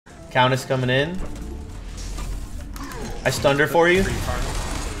Countess coming in. I stunned her for you.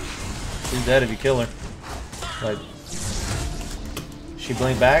 She's dead if you kill her. Like, she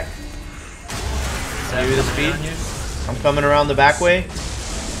blinked back. Give you the speed. I'm coming around the back way.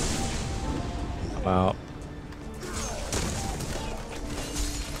 I'm out.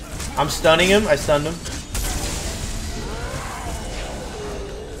 I'm stunning him. I stunned him.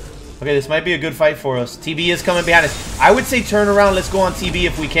 Okay, this might be a good fight for us. TB is coming behind us. I would say turn around. Let's go on TB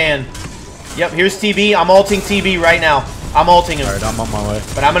if we can. Yep, here's TB. I'm ulting TB right now. I'm ulting him. Alright, I'm on my way.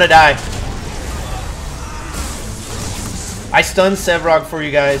 But I'm gonna die. I stunned Sevrog for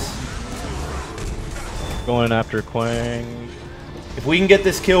you guys. Going after Quang. If we can get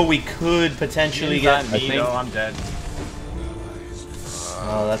this kill, we could potentially get... me, though, I'm dead.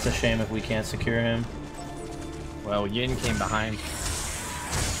 Oh, that's a shame if we can't secure him. Well, Yin came behind.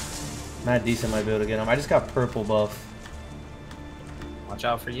 Matt Decent might be able to get him. I just got purple buff. Watch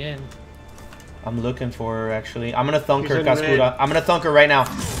out for Yin. I'm looking for her, actually. I'm gonna thunk her, Kasgura. I'm gonna thunk her right now.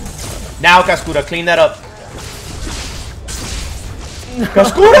 Now, Kasgura, clean that up.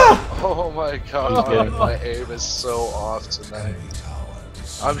 Kasgura! Oh my god, my aim is so off tonight.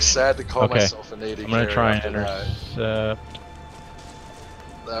 I'm sad to call myself an AD carry. I'm gonna try and intercept.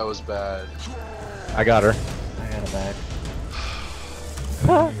 That was bad. I got her. I got her back.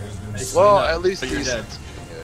 Well, at least decent.